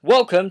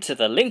Welcome to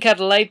the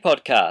LinkAdelaide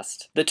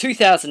podcast, the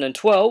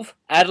 2012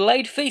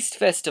 Adelaide Feast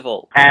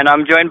Festival. And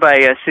I'm joined by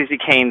Susie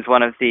Keynes,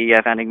 one of the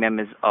founding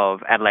members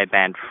of Adelaide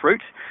band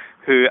Fruit,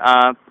 who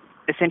are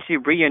essentially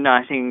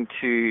reuniting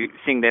to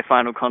sing their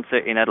final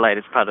concert in Adelaide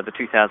as part of the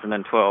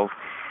 2012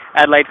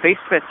 Adelaide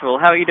Feast Festival.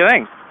 How are you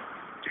doing?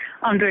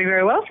 I'm doing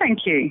very well,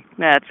 thank you.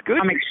 That's good.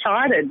 I'm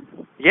excited.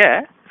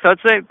 Yeah. So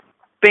it's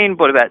been,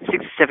 about 6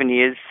 or 7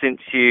 years since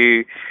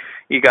you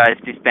guys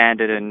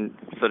disbanded and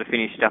sort of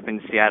finished up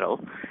in Seattle,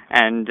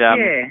 and now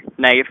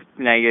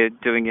you're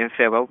doing your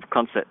farewell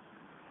concert.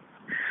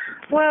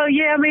 Well,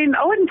 yeah, I mean,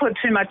 I wouldn't put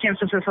too much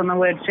emphasis on the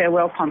word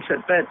farewell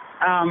concert, but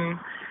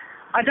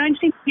I don't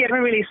think we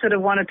ever really sort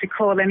of wanted to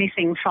call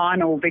anything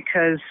final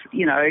because,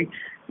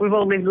 we've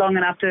all lived long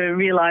enough to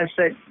realise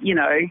that, you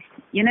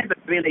never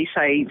really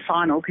say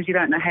final because you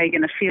don't know how you're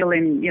going to feel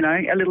in,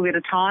 a little bit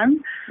of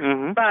time.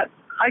 Mm-hmm. But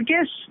I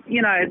guess,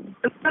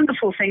 the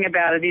wonderful thing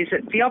about it is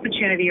that the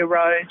opportunity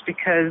arose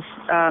because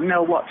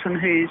Mel Watson,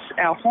 who's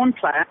our horn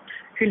player,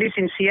 who lives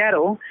in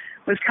Seattle,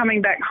 was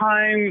coming back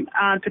home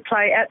to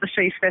play at the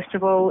Feast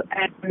Festival,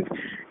 and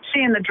she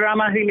and the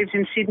drummer who lives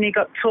in Sydney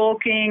got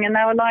talking, and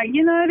they were like,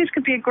 this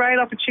could be a great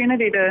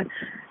opportunity to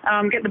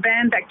get the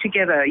band back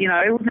together,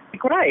 wouldn't it be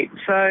great?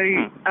 So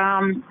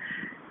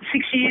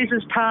 6 years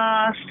has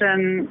passed,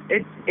 and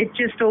it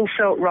just all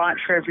felt right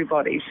for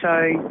everybody.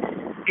 So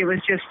it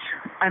was just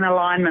an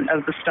alignment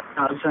of the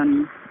stars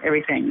and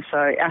everything. So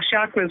our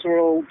chakras were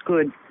all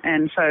good,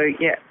 and so,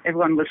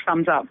 everyone was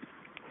thumbs up.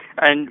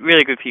 And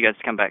really good for you guys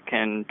to come back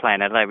and play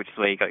in Adelaide, which is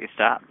where you got your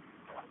start.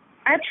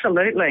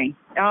 Absolutely.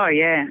 Oh,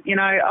 yeah.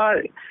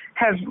 I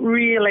have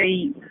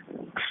really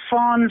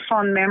fond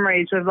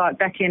memories of,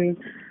 back in,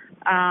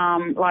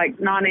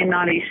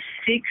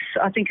 1996,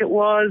 I think it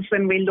was,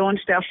 when we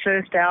launched our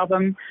first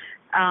album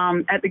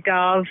at the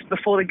Gov,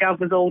 before the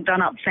Gov was all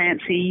done up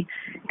fancy.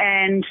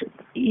 And,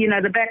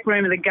 the back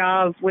room of the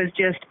Gov was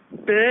just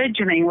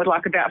burgeoning with,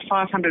 about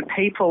 500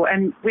 people.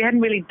 And we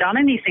hadn't really done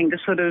anything to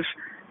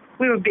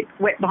we were a bit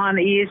wet behind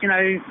the ears,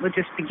 we're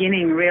just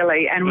beginning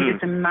really, and we're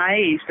just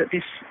amazed at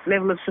this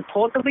level of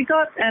support that we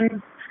got.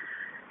 And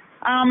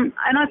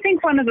I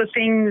think one of the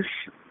things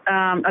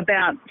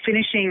about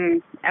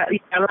finishing our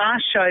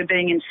last show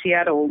being in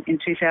Seattle in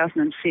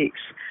 2006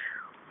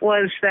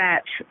 was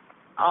that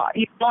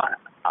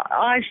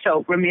I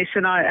felt remiss,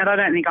 and I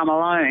don't think I'm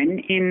alone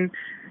in,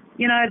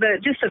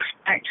 the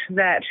fact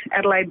that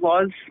Adelaide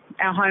was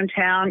our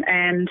hometown,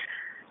 and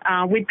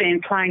we'd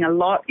been playing a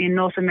lot in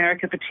North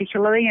America,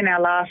 particularly in our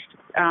last,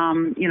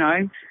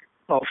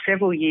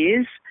 several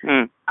years,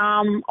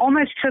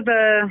 almost to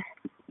the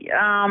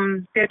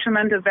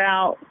detriment of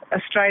our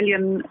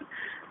Australian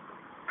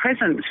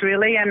presence,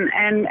 really.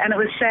 And it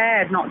was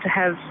sad not to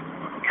have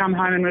come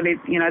home and really,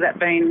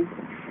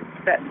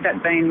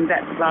 that being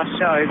that last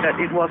show, but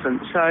it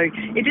wasn't. So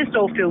it just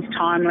all feels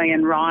timely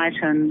and right,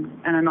 and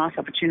a nice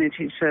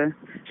opportunity to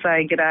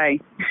say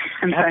g'day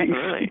and thanks.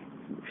 Absolutely.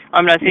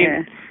 I mean, I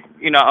think...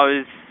 I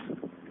was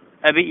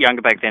a bit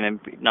younger back then and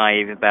a bit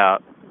naive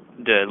about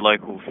the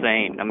local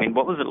scene. I mean,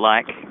 what was it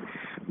like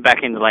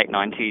back in the late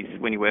 90s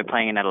when you were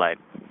playing in Adelaide?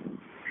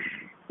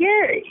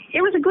 Yeah,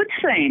 it was a good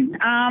scene.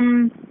 I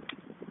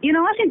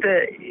think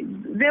that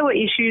there were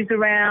issues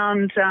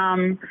around,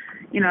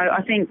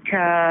 I think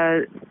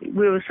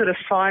we were sort of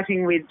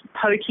fighting with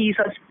pokies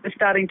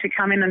starting to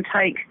come in and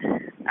take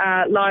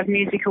live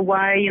music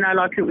away,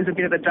 like it was a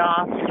bit of a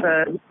dance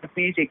for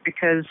music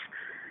because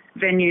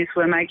venues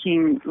were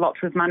making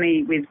lots of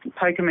money with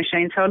poker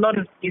machines, so a lot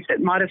of venues that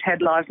might have had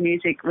live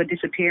music were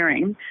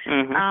disappearing.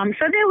 Mm-hmm.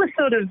 So there were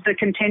sort of the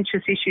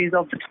contentious issues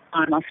of the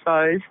time, I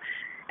suppose.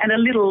 And a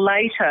little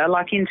later,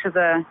 into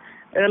the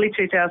early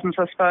 2000s,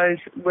 I suppose,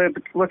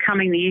 were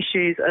coming the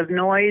issues of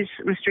noise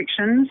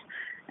restrictions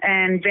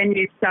and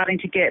venues starting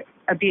to get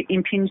a bit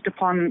impinged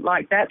upon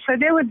like that. So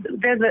there were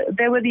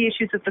the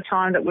issues at the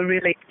time that were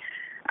really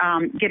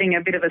getting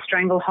a bit of a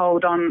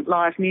stranglehold on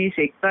live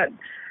music. But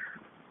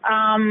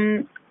I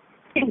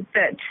think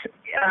that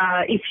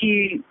if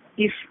you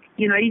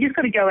just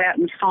got to go out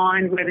and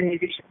find where the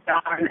musicians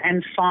are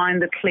and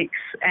find the clicks.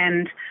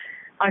 And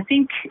I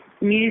think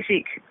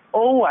music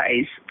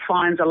always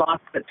finds a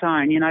life of its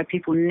own.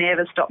 People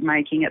never stop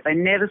making it. They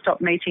never stop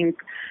meeting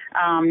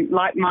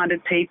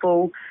like-minded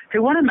people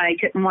who want to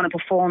make it and want to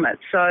perform it.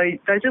 So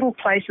those little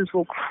places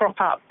will crop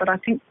up, but I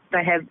think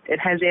it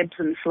has ebbs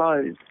and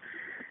flows.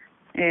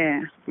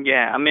 Yeah.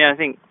 Yeah, I mean, I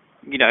think,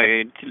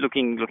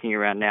 looking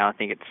around now, I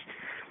think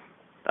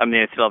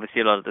there's still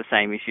obviously a lot of the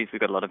same issues. We've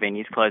got a lot of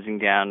venues closing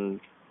down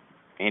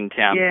in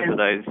town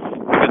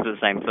because of the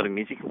same sort of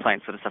music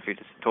complaints, sort of stuff you're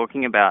just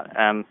talking about.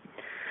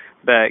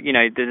 But,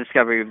 the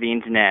discovery of the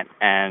internet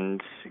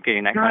and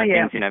getting that kind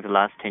of things, over the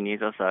last 10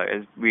 years or so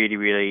has really,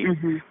 really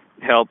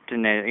helped.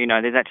 And,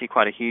 there's actually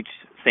quite a huge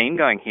scene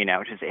going here now,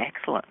 which is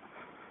excellent.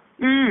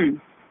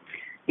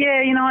 Yeah,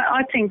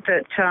 I think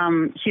that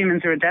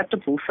humans are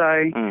adaptable.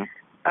 So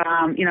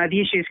the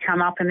issues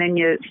come up and then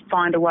you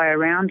find a way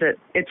around it.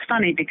 It's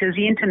funny because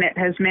the internet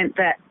has meant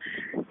that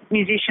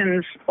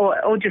musicians,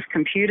 or just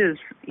computers,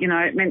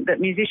 it meant that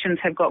musicians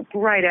have got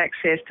great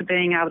access to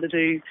being able to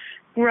do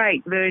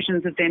great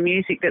versions of their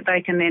music that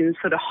they can then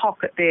sort of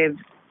hawk at their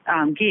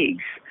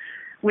gigs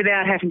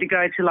without having to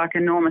go to like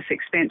enormous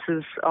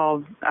expenses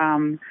of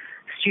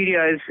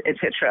studios,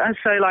 etc.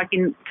 So like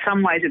in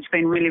some ways it's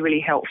been really, really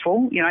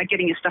helpful,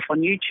 getting your stuff on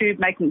YouTube,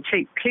 making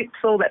cheap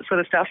clips, all that sort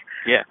of stuff.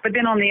 Yeah. But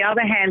then on the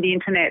other hand, the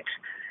internet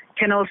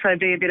can also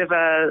be a bit of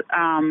a,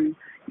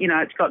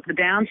 it's got the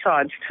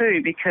downsides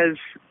too, because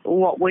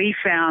what we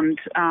found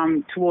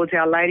towards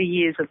our later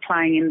years of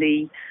playing in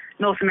the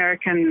North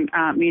American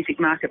music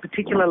market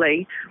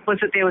particularly was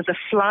that there was a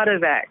flood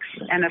of acts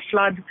and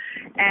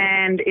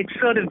it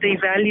sort of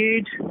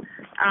devalued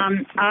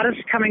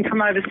artists coming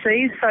from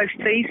overseas, so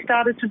fees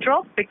started to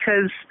drop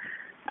because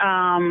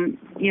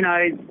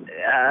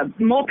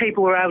more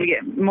people were able to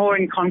get more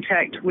in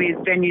contact with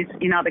venues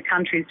in other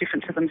countries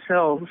different to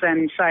themselves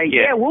and say,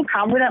 yeah we'll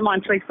come, we don't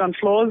mind sleeping on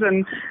floors,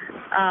 and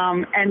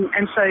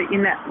so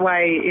in that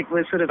way it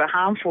was sort of a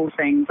harmful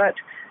thing. But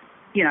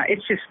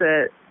it's just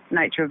the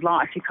nature of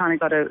life. You kind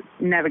of got to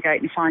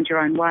navigate and find your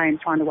own way and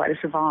find a way to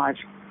survive.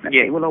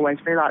 It will always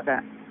be like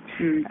that.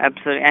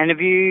 Absolutely. And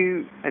have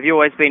you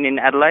always been in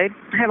Adelaide?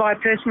 Have I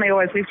personally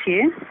always lived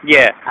here?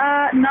 Yeah.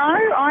 No,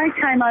 I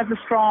came over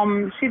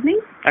from Sydney.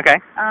 Okay.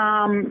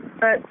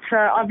 But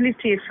I've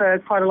lived here for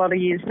quite a lot of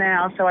years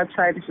now, so I'd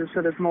say this is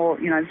sort of more,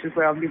 this is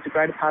where I've lived a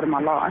greater part of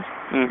my life.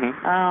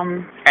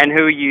 Mm-hmm. And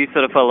who are you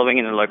sort of following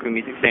in the local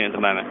music scene at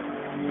the moment?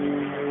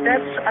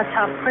 That's a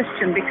tough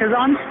question because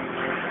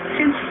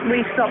since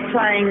we stopped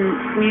playing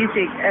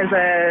music as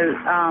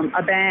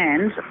a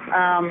band,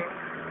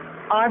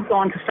 I've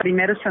gone to study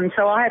medicine,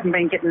 so I haven't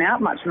been getting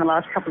out much in the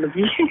last couple of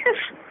years.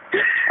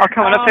 Oh,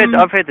 come on!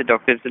 I've heard the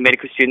doctors, the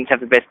medical students have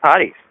the best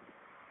parties.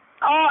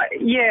 Oh,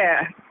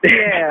 yeah.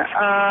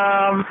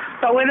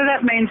 But whether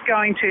that means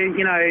going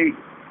to,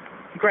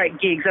 great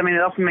gigs, I mean,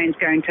 it often means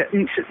going to,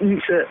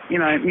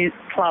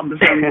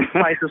 clubs and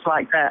places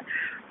like that.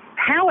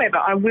 However,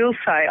 I will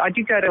say I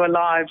did go to a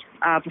live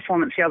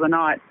performance the other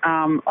night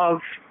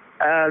of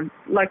a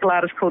local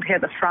artist called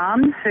Heather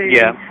Fran, who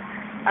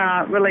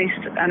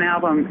released an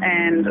album,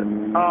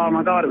 and oh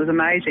my God, it was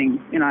amazing.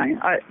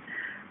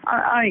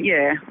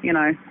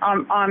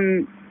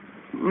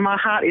 My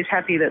heart is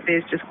happy that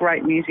there's just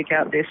great music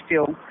out there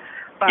still,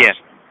 but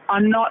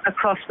I'm not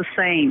across the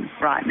scene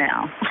right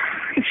now.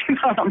 You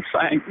know what I'm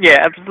saying? Yeah,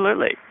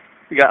 absolutely.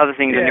 You got other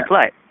things on your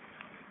plate.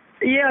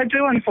 Yeah, I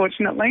do,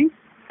 unfortunately.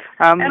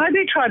 And I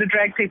do try to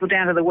drag people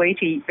down to the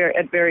Wheatie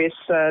at various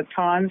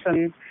times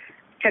and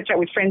catch up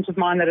with friends of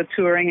mine that are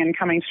touring and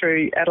coming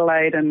through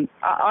Adelaide. And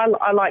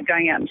I like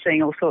going out and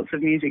seeing all sorts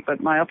of music, but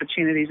my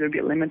opportunities are a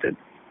bit limited.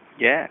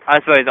 Yeah, I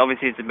suppose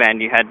obviously as a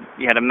band you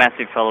had a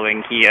massive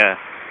following here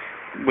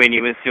when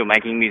you were still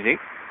making music.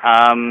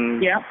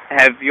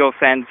 Have your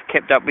fans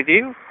kept up with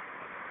you?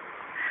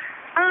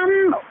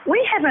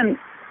 We haven't.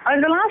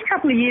 Over the last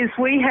couple of years,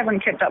 we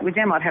haven't kept up with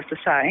them, I'd have to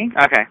say.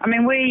 Okay. I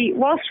mean,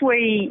 whilst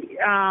we,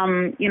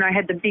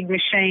 had the big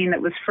machine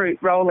that was fruit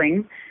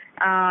rolling,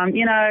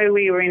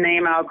 we were in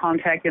email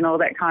contact and all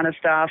that kind of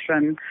stuff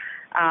and,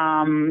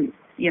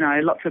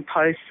 lots of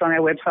posts on our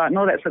website and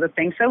all that sort of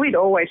thing. So we'd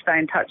always stay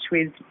in touch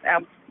with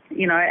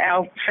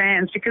our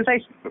fans because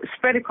they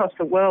spread across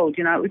the world,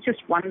 it was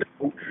just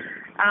wonderful.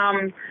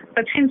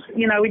 But since,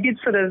 we did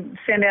sort of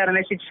send out a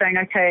message saying,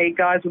 okay,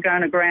 guys, we're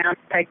going to ground,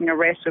 taking a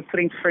rest, we're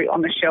putting fruit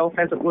on the shelf,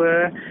 as it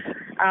were.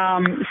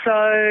 So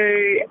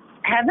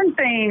haven't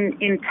been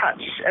in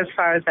touch as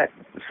far as that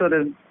sort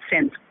of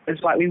sense.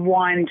 It's like we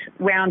wound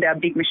our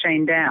big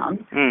machine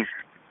down.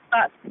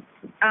 But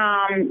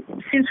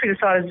since we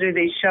decided to do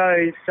these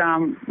shows,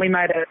 we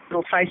made a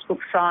little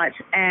Facebook site,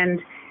 and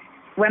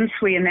once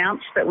we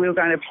announced that we were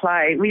going to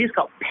play, we just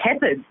got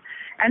peppered.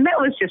 And that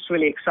was just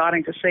really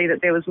exciting to see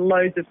that there was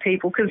loads of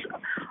people, because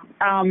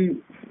I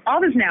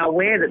was now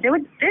aware that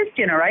there's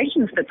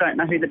generations that don't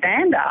know who the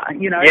band are,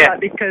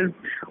 because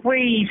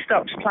we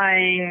stopped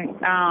playing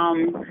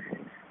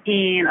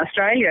in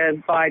Australia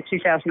by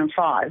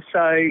 2005.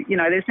 So,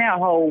 there's now a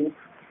whole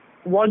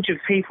wodge of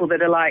people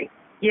that are like,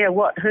 yeah,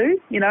 what, who,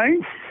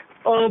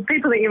 or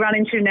people that you run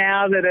into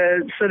now that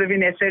are sort of in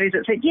their 30s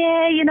that said,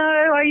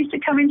 I used to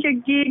come into your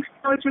gigs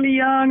when I was really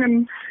young,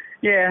 and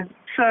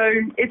so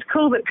it's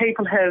cool that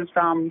people have,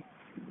 tried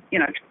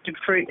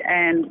fruit,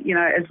 and,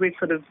 as we've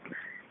sort of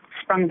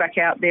sprung back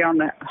out there on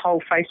the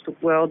whole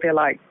Facebook world, they're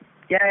like,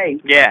 yay.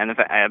 Yeah, and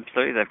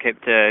absolutely, they've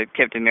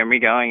kept a memory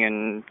going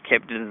and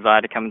kept a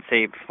desire to come and see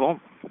you perform.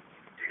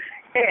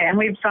 Yeah, and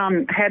we've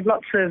had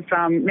lots of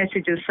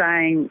messages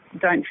saying,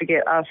 don't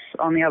forget us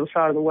on the other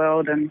side of the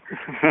world, and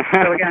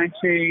so we're going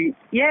to,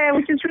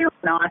 which is really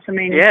nice. I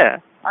mean,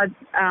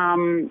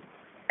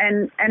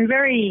 and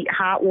very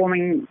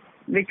heartwarming,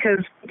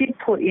 because we did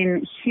put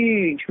in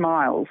huge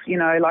miles,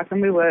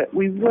 and we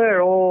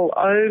were all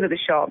over the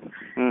shop,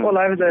 all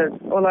over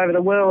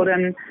the world,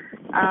 and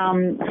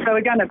so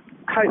we're going to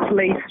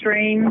hopefully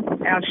stream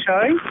our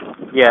show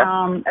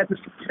at the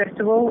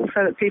festival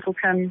so that people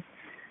can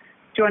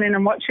join in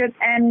and watch it.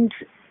 And,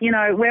 you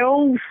know, we're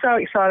all so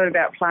excited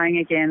about playing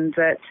again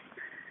that,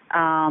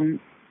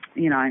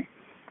 you know,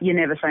 you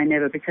never say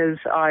never, because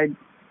I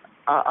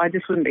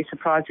just wouldn't be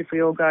surprised if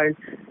we all go,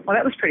 well,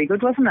 that was pretty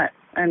good, wasn't it?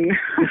 And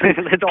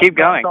let's keep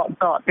going.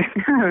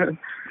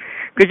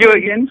 Because you're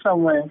again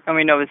somewhere. I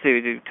mean, obviously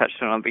we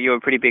touched on it, but you were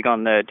pretty big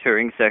on the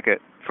touring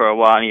circuit for a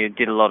while, and you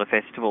did a lot of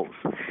festivals.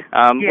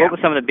 What were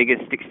some of the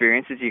biggest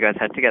experiences you guys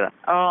had together?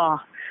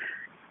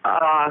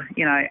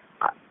 You know,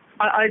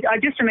 I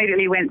just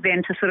immediately went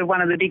then to sort of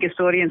one of the biggest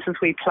audiences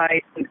we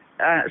played.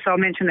 So I'll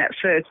mention that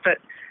first. But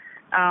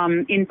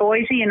in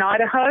Boise, in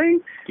Idaho,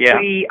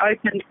 we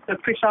opened for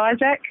Chris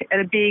Isaak at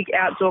a big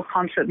outdoor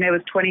concert, and there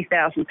was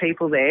 20,000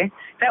 people there.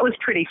 That was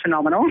pretty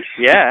phenomenal.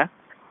 Yeah.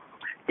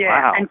 Yeah,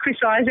 wow. And Chris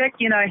Isaak,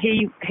 you know,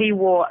 he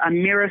wore a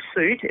mirror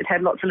suit. It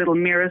had lots of little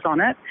mirrors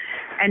on it.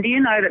 And do you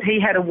know that he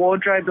had a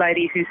wardrobe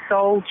lady whose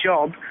sole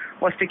job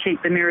was to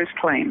keep the mirrors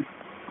clean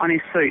on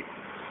his suit?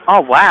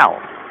 Oh, wow.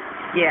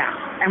 Yeah,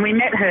 and we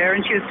met her,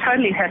 and she was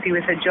totally happy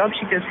with her job.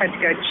 She just had to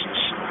go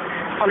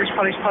polish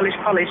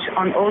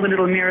on all the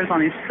little mirrors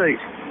on his suit.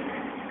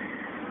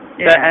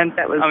 Yeah,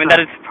 that was. I mean,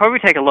 that'd probably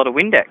take a lot of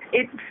Windex.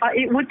 It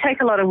would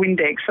take a lot of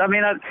Windex. I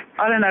mean,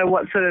 I don't know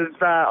what sort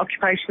of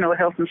occupational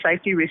health and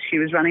safety risk she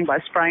was running by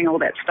spraying all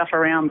that stuff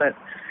around, but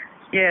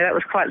yeah, that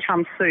was quite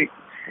some suit.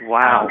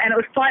 Wow. And it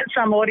was quite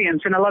some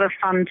audience and a lot of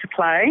fun to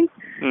play.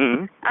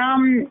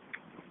 Mm-hmm.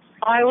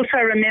 I also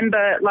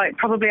remember, like,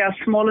 probably our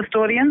smallest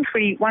audience.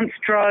 We once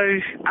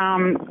drove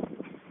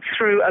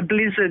through a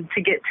blizzard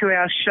to get to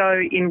our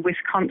show in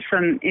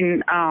Wisconsin,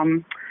 in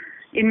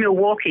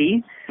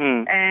Milwaukee,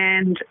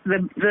 and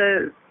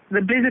the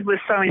blizzard was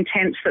so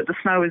intense that the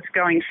snow was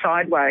going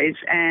sideways,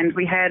 and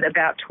we had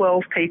about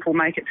 12 people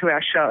make it to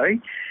our show,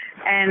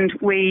 and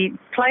we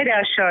played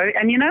our show.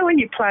 And you know, when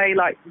you play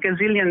like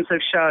gazillions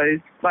of shows,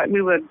 like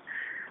we were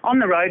on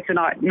the road for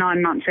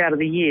 9 months out of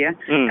the year,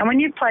 and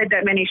when you've played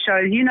that many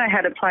shows, you know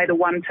how to play to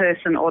one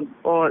person or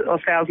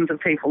thousands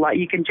of people. Like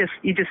you just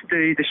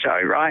do the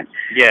show, right?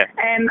 Yeah.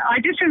 And I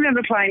just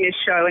remember playing this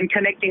show and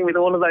connecting with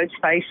all of those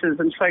faces,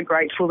 and so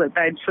grateful that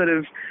they'd sort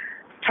of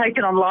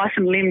taken on life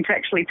and limb to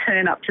actually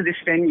turn up to this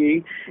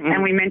venue.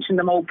 And we mentioned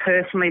them all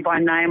personally by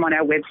name on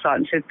our website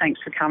and said thanks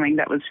for coming.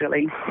 That was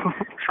really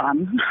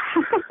fun.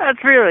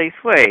 That's really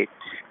sweet.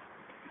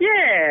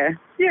 Yeah.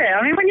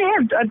 I mean, when you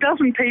have a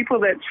dozen people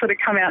that sort of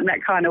come out in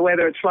that kind of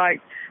weather, it's like,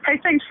 hey,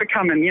 thanks for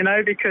coming, you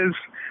know, because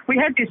we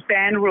had this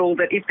band rule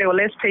that if there were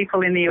less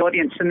people in the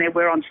audience than there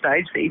were on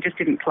stage, that you just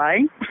didn't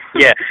play.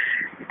 Yeah.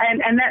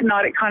 and that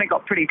night it kind of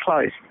got pretty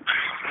close.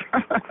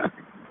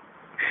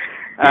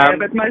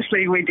 But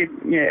mostly we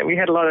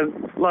had a lot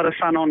of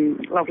fun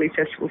on lovely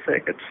festival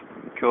circuits.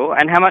 Cool.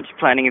 And how much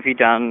planning have you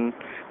done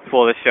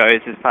for the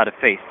shows as part of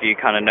Feast? Do you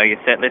kind of know your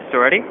set list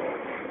already?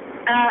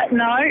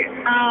 No,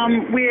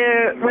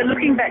 we're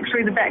looking back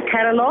through the back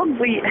catalogue.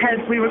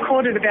 We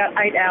recorded about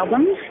 8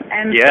 albums,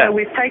 and so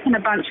we've taken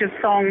a bunch of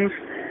songs.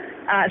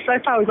 So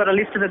far, we've got a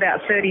list of about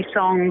 30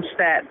 songs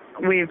that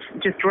we've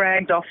just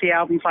dragged off the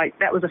albums. Like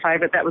that was a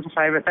favourite, that was a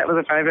favourite, that was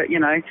a favourite, you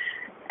know,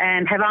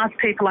 and have asked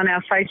people on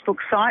our Facebook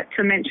site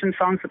to mention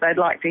songs that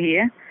they'd like to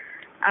hear.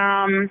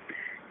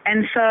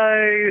 And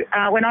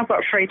so when I've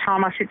got free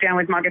time, I sit down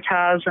with my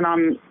guitars and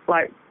I'm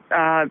like,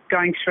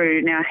 going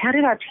through now, how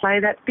did I play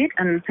that bit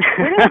and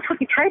where did I put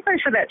the capo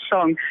for that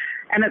song?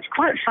 And it's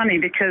quite funny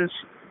because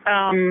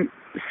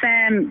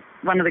Sam,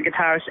 one of the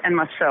guitarists, and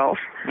myself,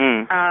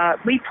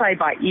 we play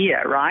by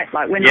ear, right?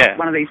 Like we're not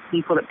one of these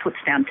people that puts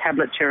down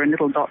tablature and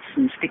little dots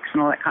and sticks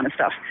and all that kind of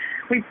stuff.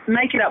 We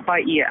make it up by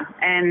ear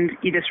and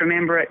you just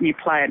remember it and you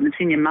play it and it's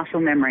in your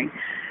muscle memory.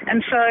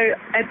 And so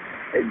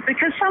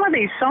because some of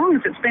these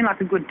songs, it's been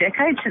like a good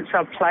decade since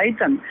I've played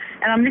them,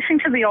 and I'm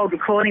listening to the old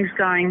recordings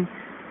going,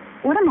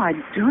 what am I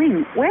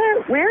doing?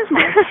 Where's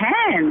my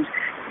hand?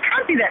 It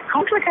can't be that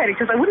complicated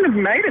because I wouldn't have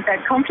made it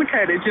that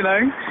complicated, you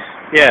know?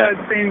 Yeah. So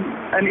it's been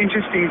an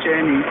interesting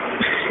journey.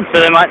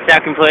 So they might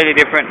sound completely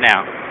different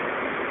now.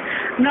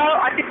 No,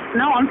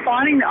 I'm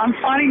finding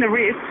the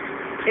riff.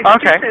 It's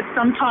okay. just that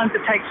sometimes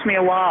it takes me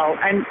a while,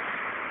 and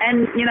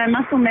you know,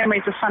 muscle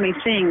memory is a funny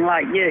thing.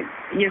 Like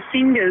your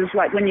fingers,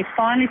 like when you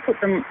finally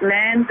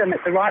land them at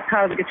the right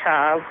part of the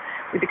guitar,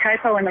 with the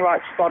capo in the right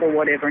spot or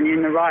whatever, and you're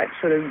in the right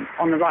sort of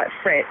on the right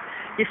fret,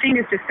 your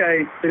fingers just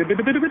go,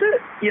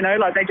 you know,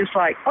 like they just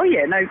like, oh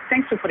yeah, no,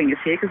 thanks for putting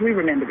us here because we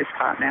remember this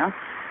part now.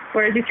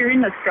 Whereas if you're in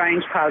the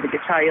strange part of the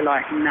guitar, you're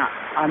like, nah,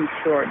 I'm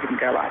sure it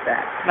didn't go like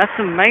that. That's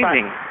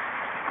amazing.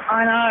 But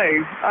I know.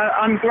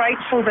 I'm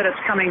grateful that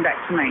it's coming back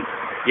to me.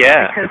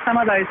 Yeah. Because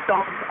some of those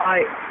songs,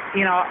 I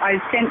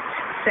sent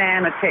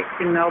Sam a text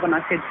in Melbourne.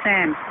 I said,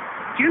 Sam,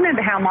 do you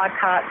remember how my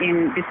part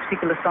in this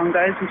particular song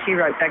goes? And she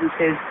wrote back and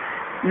says,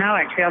 no,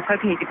 actually, I was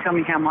hoping you could tell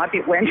me how my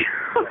bit went.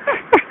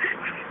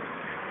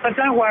 But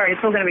don't worry,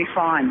 it's all going to be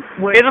fine.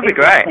 It'll be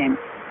great.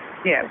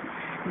 Yeah.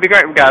 It'll be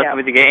great regardless of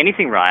whether you get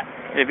anything right.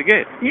 It'll be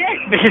good. Yeah.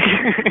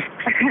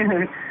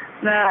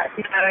 No,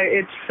 you know,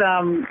 it's,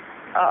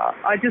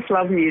 I just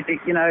love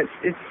music, you know,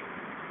 it's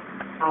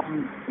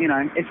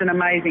it's an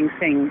amazing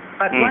thing.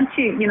 But once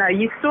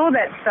you store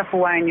that stuff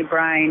away in your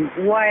brain,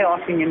 way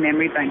off in your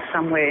memory bank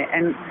somewhere,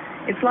 and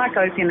it's like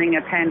opening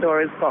a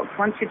Pandora's box.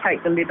 Once you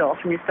take the lid off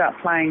and you start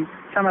playing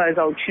some of those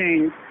old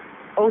tunes,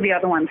 all the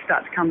other ones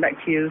start to come back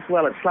to you as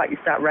well. It's like you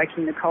start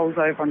raking the coals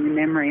over on your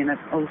memory and it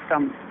all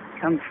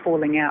comes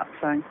falling out.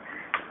 So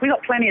we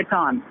got plenty of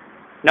time.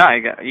 No,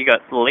 you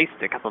got at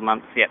least a couple of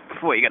months yet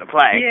before you got to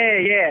play.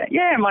 Yeah.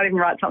 I might even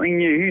write something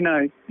new. Who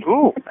knows?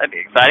 Ooh, that'd be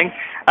exciting.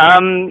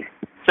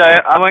 So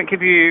I won't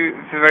keep you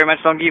for very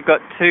much longer. You've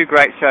got two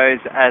great shows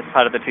as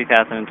part of the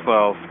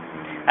 2012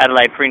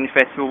 Adelaide Fringe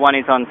Festival. One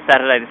is on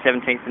Saturday the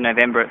 17th of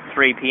November at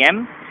 3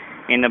 p.m.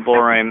 in the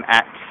ballroom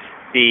at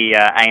the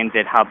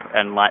ANZ Hub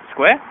and Light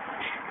Square.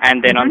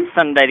 And then on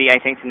Sunday the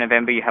 18th of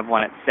November you have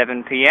one at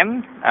 7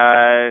 p.m.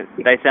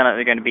 They sound like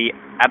they're going to be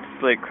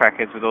absolute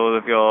crackers with all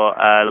of your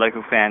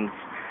local fans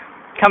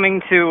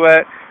coming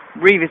to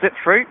revisit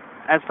Fruit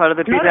as part of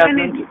the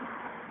 2000.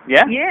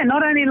 Yeah,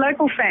 not only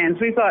local fans.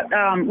 We've got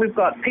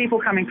people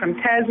coming from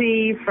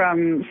Tassie,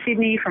 from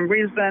Sydney, from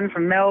Brisbane,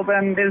 from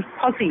Melbourne. There's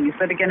posses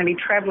that are going to be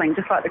travelling,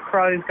 just like the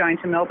Crows going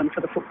to Melbourne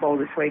for the football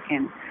this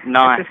weekend.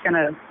 Nice. There's going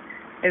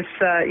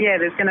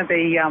to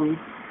be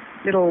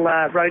little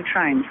road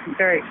trains. I'm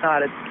very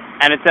excited.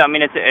 And it's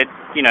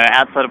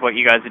outside of what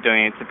you guys are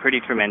doing, it's a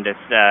pretty tremendous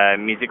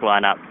music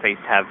lineup for you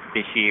to have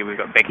this year. We've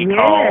got Becky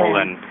Cole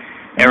and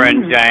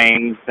Erin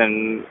James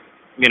and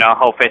a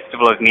whole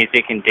festival of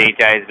music and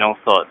DJs and all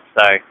sorts.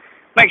 So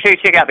make sure you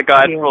check out the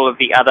guide for all of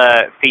the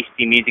other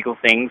feisty musical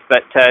things.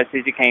 But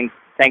Susie Keynes,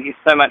 thank you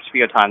so much for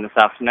your time this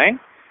afternoon.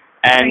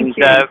 And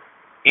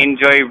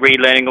enjoy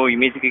relearning all your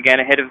music again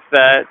ahead of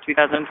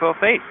 2012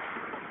 Feast.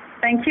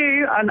 Thank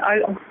you. I'm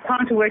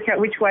trying to work out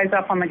which way's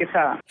up on the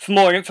guitar. For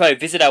more info,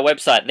 visit our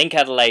website,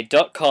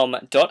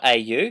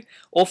 linkadelaide.com.au,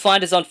 or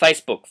find us on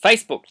Facebook,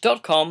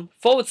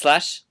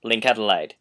 facebook.com/LinkAdelaide.